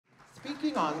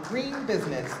Speaking on green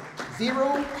business,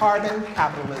 zero carbon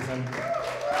capitalism.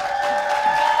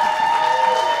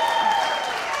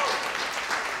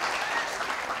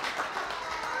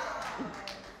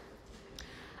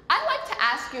 I'd like to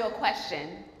ask you a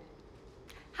question.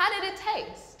 How did it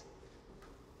taste?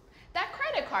 That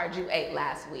credit card you ate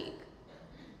last week.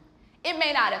 It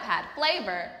may not have had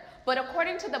flavor, but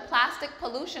according to the Plastic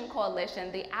Pollution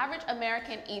Coalition, the average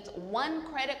American eats 1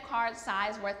 credit card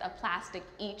size worth of plastic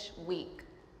each week.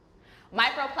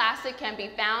 Microplastic can be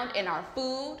found in our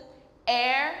food,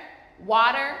 air,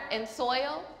 water, and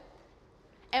soil.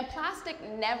 And plastic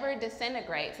never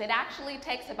disintegrates. It actually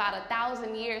takes about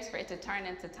 1,000 years for it to turn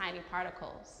into tiny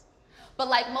particles. But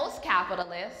like most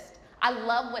capitalists, I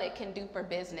love what it can do for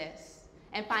business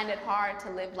and find it hard to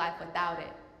live life without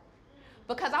it.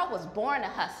 Because I was born a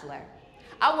hustler.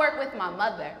 I worked with my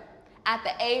mother. At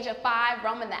the age of 5,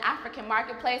 roaming the African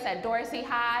marketplace at Dorsey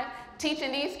High,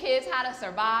 teaching these kids how to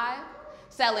survive,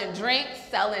 selling drinks,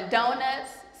 selling donuts,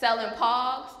 selling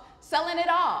pogs, selling it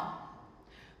all.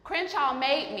 Crenshaw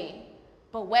made me,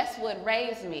 but Westwood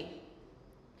raised me.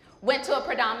 Went to a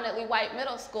predominantly white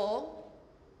middle school.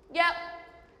 Yep,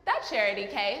 that charity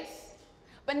case,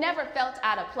 but never felt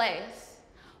out of place.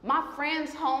 My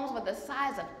friends' homes were the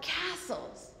size of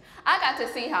castles. I got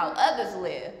to see how others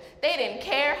lived. They didn't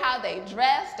care how they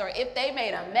dressed or if they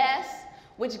made a mess,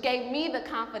 which gave me the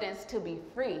confidence to be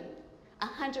free,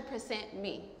 100%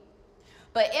 me.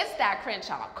 But it's that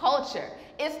Crenshaw culture,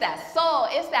 it's that soul,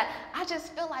 it's that I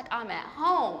just feel like I'm at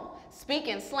home,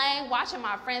 speaking slang, watching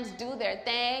my friends do their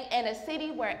thing in a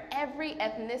city where every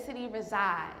ethnicity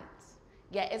resides.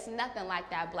 Yet it's nothing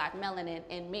like that black melanin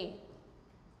in me.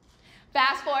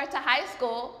 Fast forward to high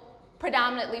school,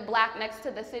 predominantly black next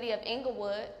to the city of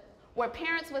Inglewood, where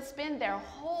parents would spend their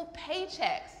whole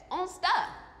paychecks on stuff,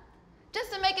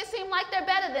 just to make it seem like they're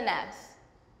better than us.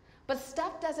 But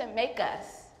stuff doesn't make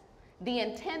us. The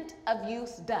intent of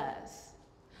use does.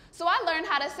 So I learned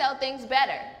how to sell things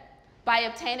better by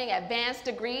obtaining advanced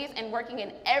degrees and working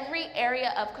in every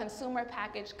area of consumer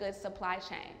packaged goods supply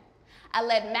chain. I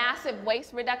led massive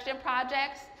waste reduction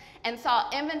projects and saw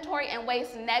inventory and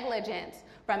waste negligence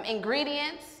from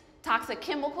ingredients, toxic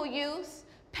chemical use,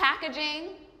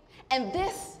 packaging, and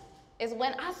this is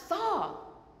when I saw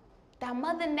that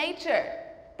Mother Nature,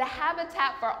 the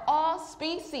habitat for all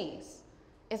species,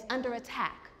 is under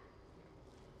attack.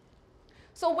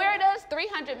 So where does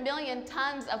 300 million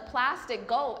tons of plastic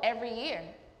go every year?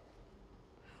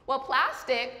 Well,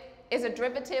 plastic is a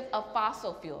derivative of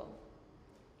fossil fuel.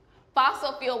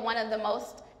 Fossil fuel, one of the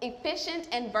most efficient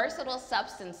and versatile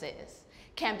substances,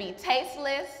 can be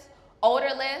tasteless,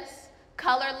 odorless,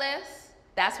 colorless.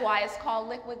 That's why it's called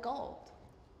liquid gold.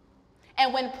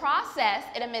 And when processed,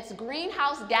 it emits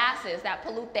greenhouse gases that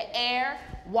pollute the air,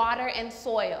 water, and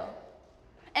soil.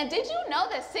 And did you know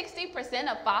that 60%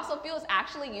 of fossil fuel is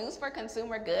actually used for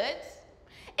consumer goods?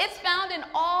 It's found in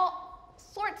all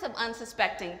sorts of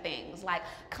unsuspecting things like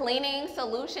cleaning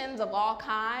solutions of all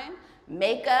kinds,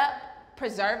 makeup,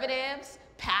 preservatives,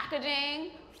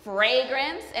 packaging,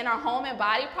 fragrance in our home and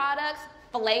body products,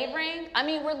 flavoring. I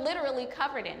mean, we're literally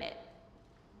covered in it.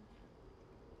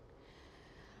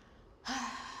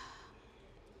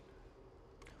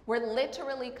 We're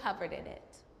literally covered in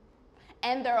it.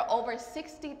 And there are over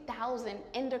 60,000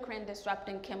 endocrine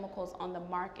disrupting chemicals on the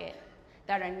market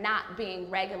that are not being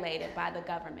regulated by the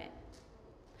government.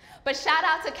 But shout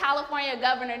out to California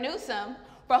Governor Newsom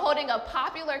for holding a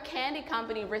popular candy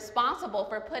company responsible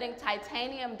for putting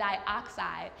titanium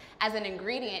dioxide as an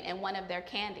ingredient in one of their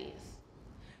candies.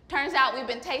 Turns out we've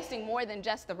been tasting more than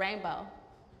just the rainbow.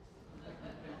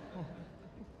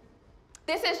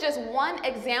 This is just one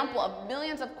example of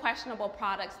millions of questionable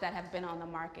products that have been on the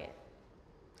market.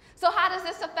 So how does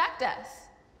this affect us?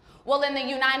 Well, in the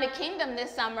United Kingdom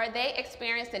this summer, they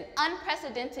experienced an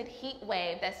unprecedented heat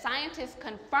wave that scientists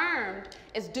confirmed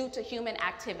is due to human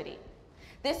activity.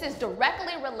 This is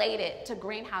directly related to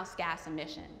greenhouse gas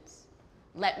emissions.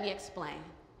 Let me explain.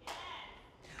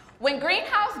 When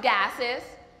greenhouse gases,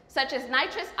 such as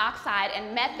nitrous oxide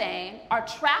and methane, are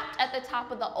trapped at the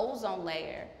top of the ozone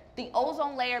layer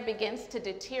begins to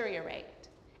deteriorate,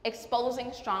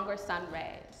 exposing stronger sun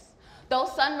rays.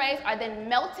 Those sun rays are then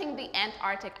melting the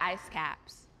Antarctic ice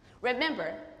caps.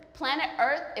 Remember, planet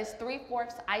Earth is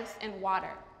 3/4 ice and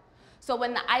water. So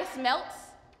when the ice melts,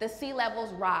 the sea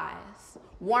levels rise.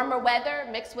 Warmer weather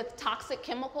mixed with toxic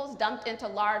chemicals dumped into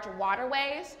large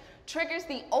waterways triggers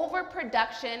the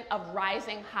overproduction of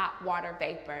rising hot water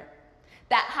vapor.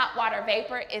 That hot water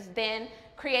vapor is then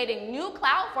creating new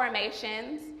cloud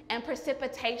formations and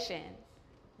precipitation,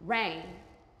 rain.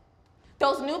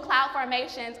 Those new cloud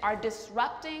formations are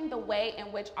disrupting the way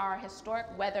in which our historic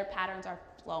weather patterns are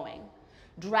flowing,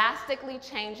 drastically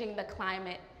changing the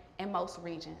climate in most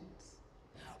regions.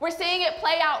 We're seeing it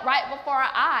play out right before our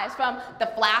eyes, from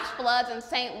the flash floods in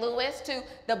St. Louis to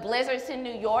the blizzards in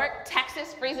New York,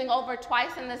 Texas freezing over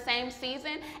twice in the same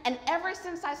season. And ever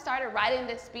since I started writing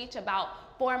this speech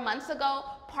about 4 months ago,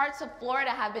 parts of Florida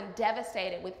have been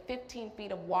devastated with 15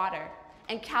 feet of water,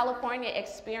 and California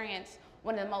experienced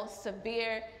one of the most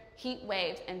severe heat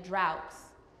waves and droughts.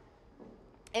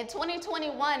 In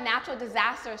 2021, natural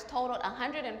disasters totaled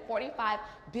 $145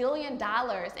 billion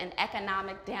in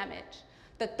economic damage,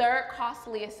 the third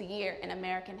costliest year in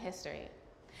American history.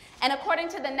 And according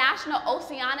to the National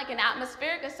Oceanic and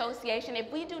Atmospheric Association,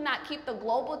 if we do not keep the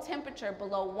global temperature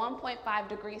below 1.5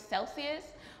 degrees Celsius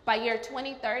by year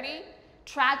 2030,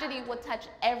 tragedy will touch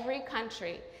every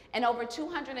country, and over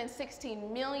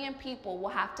 216 million people will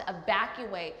have to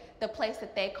evacuate the place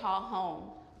that they call home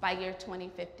by year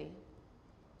 2050.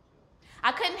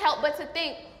 I couldn't help but to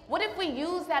think, what if we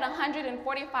use that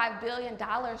 $145 billion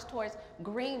towards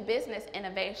green business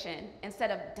innovation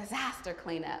instead of disaster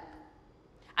cleanup?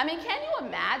 I mean, can you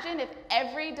imagine if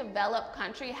every developed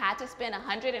country had to spend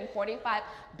 $145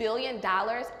 billion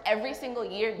every single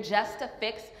year just to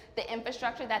fix the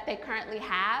infrastructure that they currently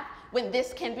have, when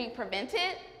this can be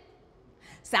prevented?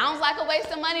 Sounds like a waste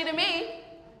of money to me.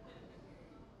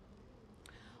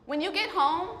 When you get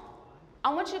home,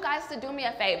 I want you guys to do me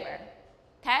a favor,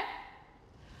 okay?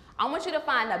 I want you to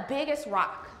find the biggest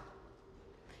rock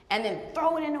and then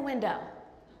throw it in the window.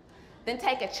 Then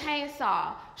take a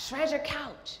chainsaw, shred your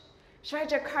couch,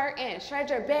 shred your curtain, shred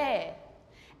your bed,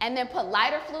 and then put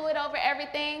lighter fluid over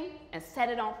everything and set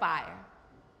it on fire.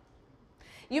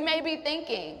 You may be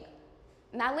thinking,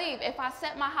 Nyleve, if I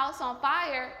set my house on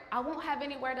fire, I won't have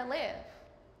anywhere to live.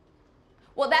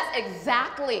 Well, that's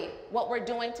exactly what we're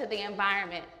doing to the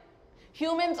environment.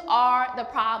 Humans are the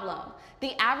problem.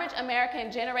 The average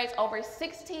American generates over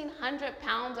 1,600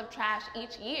 pounds of trash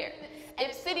each year.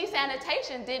 If city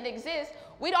sanitation didn't exist,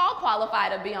 we'd all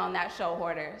qualify to be on that show,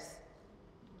 hoarders.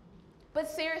 But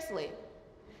seriously,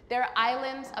 there are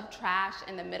islands of trash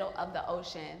in the middle of the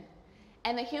ocean,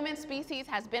 and the human species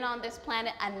has been on this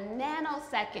planet a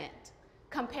nanosecond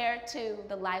compared to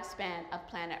the lifespan of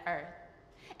planet Earth.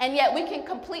 And yet we can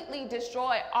completely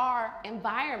destroy our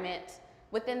environment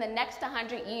within the next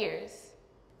 100 years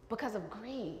because of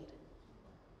greed.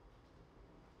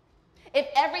 If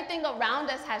everything around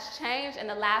us has changed in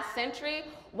the last century,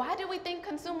 why do we think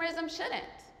consumerism shouldn't?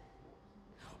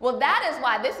 Well, that is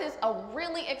why this is a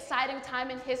really exciting time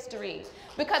in history,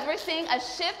 because we're seeing a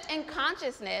shift in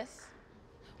consciousness,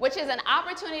 which is an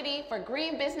opportunity for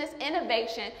green business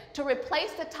innovation to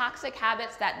replace the toxic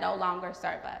habits that no longer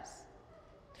serve us.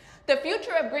 The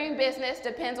future of green business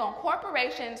depends on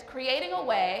corporations creating a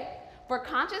way for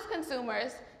conscious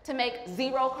consumers to make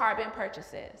zero carbon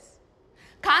purchases.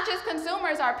 Conscious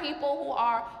consumers are people who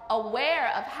are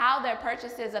aware of how their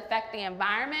purchases affect the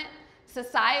environment,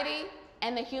 society,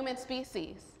 and the human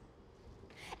species.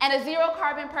 And a zero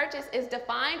carbon purchase is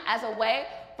defined as a way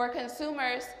for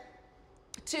consumers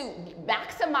to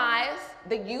maximize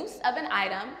the use of an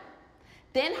item,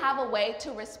 then have a way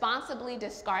to responsibly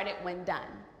discard it when done.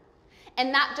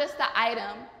 And not just the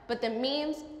item, but the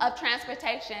means of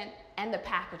transportation and the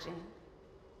packaging.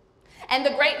 And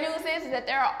the great news is that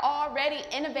there are already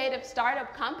innovative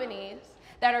startup companies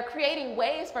that are creating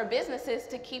ways for businesses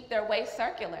to keep their waste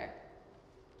circular.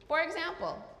 For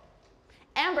example,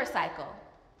 Ambercycle.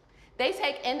 They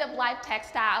take end-of-life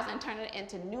textiles and turn it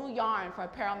into new yarn for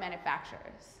apparel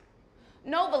manufacturers.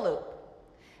 Novaloop.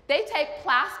 They take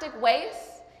plastic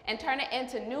waste and turn it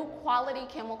into new quality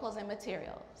chemicals and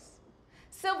materials.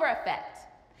 Silver Effect.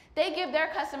 They give their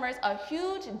customers a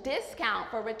huge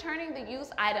discount for returning the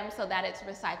used item so that it's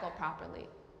recycled properly.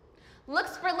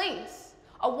 Looks for Lease,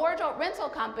 a wardrobe rental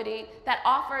company that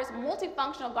offers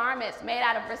multifunctional garments made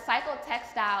out of recycled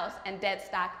textiles and dead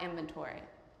stock inventory.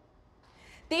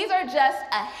 These are just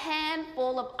a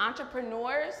handful of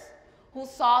entrepreneurs who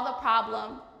saw the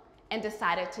problem and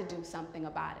decided to do something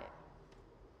about it.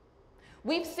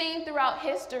 We've seen throughout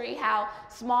history how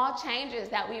small changes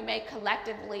that we make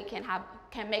collectively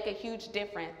can make a huge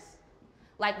difference,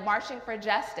 like marching for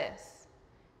justice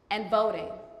and voting.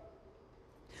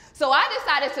 So I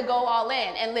decided to go all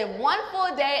in and live one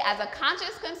full day as a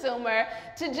conscious consumer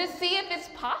to just see if it's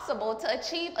possible to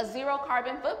achieve a zero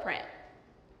carbon footprint.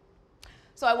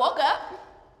 So I woke up,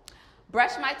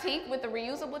 brushed my teeth with a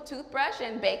reusable toothbrush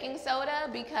and baking soda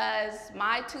because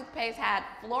my toothpaste had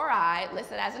fluoride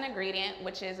listed as an ingredient,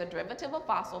 which is a derivative of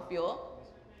fossil fuel.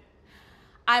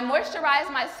 I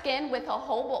moisturized my skin with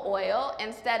jojoba oil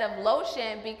instead of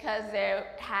lotion because they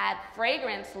had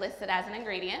fragrance listed as an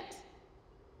ingredient.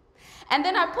 And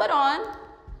then I put on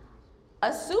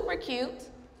a super cute,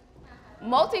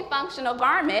 multifunctional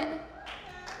garment.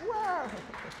 Wow.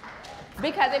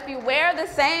 Because if you wear the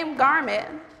same garment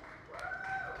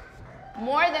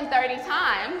more than 30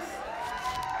 times,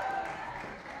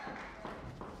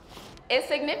 it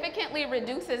significantly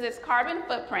reduces its carbon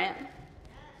footprint,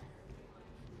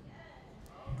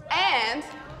 and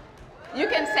you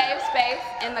can save space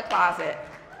in the closet.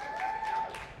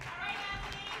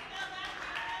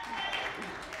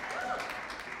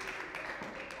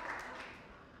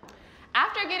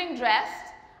 After getting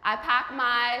dressed, I packed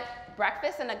my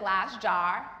breakfast in a glass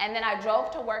jar, and then I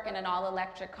drove to work in an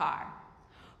all-electric car.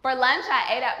 For lunch,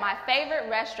 I ate at my favorite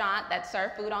restaurant that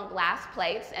served food on glass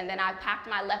plates, and then I packed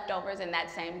my leftovers in that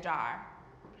same jar.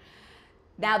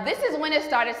 Now, this is when it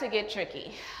started to get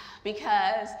tricky,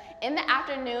 because in the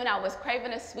afternoon, I was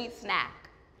craving a sweet snack,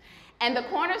 and the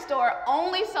corner store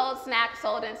only sold snacks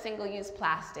sold in single-use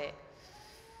plastic.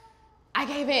 I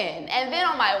gave in, and then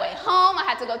on my way home, I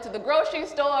had to go to the grocery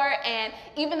store, and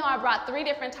even though I brought 3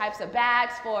 different types of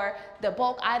bags for the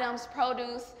bulk items,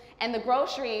 produce, and the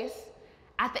groceries,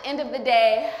 at the end of the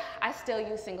day, I still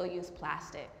use single-use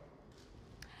plastic.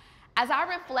 As I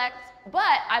reflect,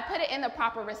 but I put it in the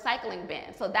proper recycling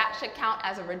bin, so that should count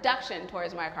as a reduction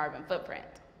towards my carbon footprint.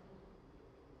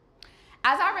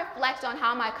 As I reflect on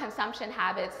how my consumption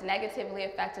habits negatively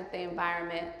affected the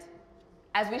environment,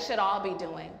 as we should all be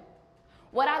doing,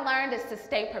 what I learned is to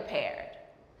stay prepared.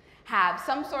 Have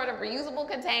some sort of reusable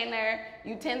container,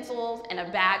 utensils, and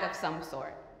a bag of some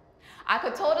sort. I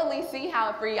could totally see how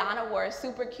if Rihanna wore a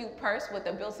super cute purse with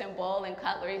a built-in bowl and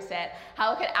cutlery set,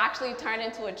 how it could actually turn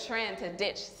into a trend to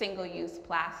ditch single-use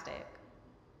plastic.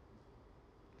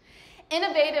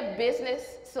 Innovative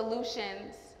business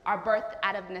solutions are birthed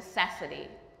out of necessity,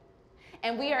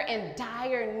 and we are in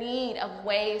dire need of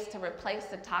ways to replace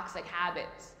the toxic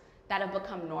habits that have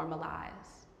become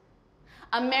normalized.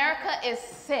 America is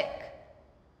sick.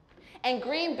 And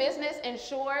green business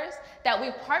ensures that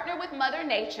we partner with Mother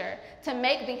Nature to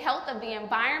make the health of the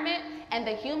environment and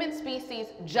the human species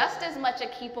just as much a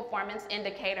key performance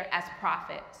indicator as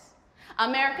profits.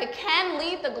 America can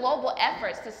lead the global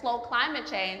efforts to slow climate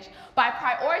change by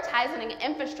prioritizing an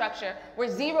infrastructure where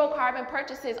zero carbon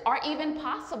purchases are even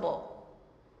possible.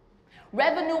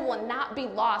 Revenue will not be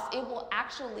lost. It will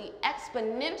actually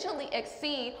exponentially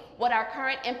exceed what our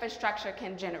current infrastructure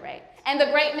can generate. And the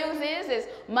great news is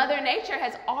Mother Nature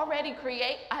has already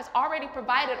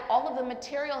provided all of the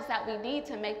materials that we need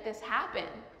to make this happen.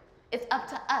 It's up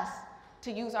to us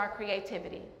to use our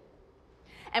creativity.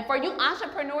 And for you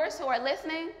entrepreneurs who are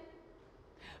listening,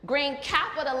 green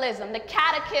capitalism, the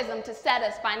catechism to set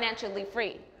us financially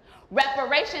free.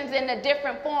 Reparations in a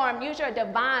different form. Use your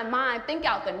divine mind. Think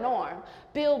out the norm.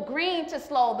 Build green to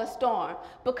slow the storm,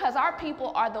 because our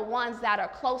people are the ones that are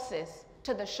closest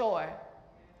to the shore.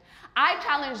 I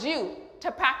challenge you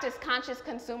to practice conscious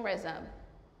consumerism.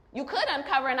 You could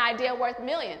uncover an idea worth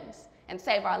millions and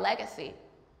save our legacy,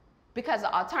 because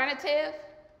the alternative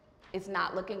is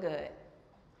not looking good.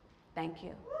 Thank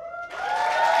you.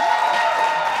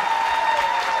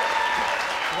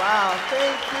 Wow,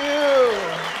 thank you.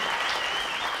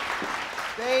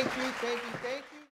 Thank you, thank you, thank you.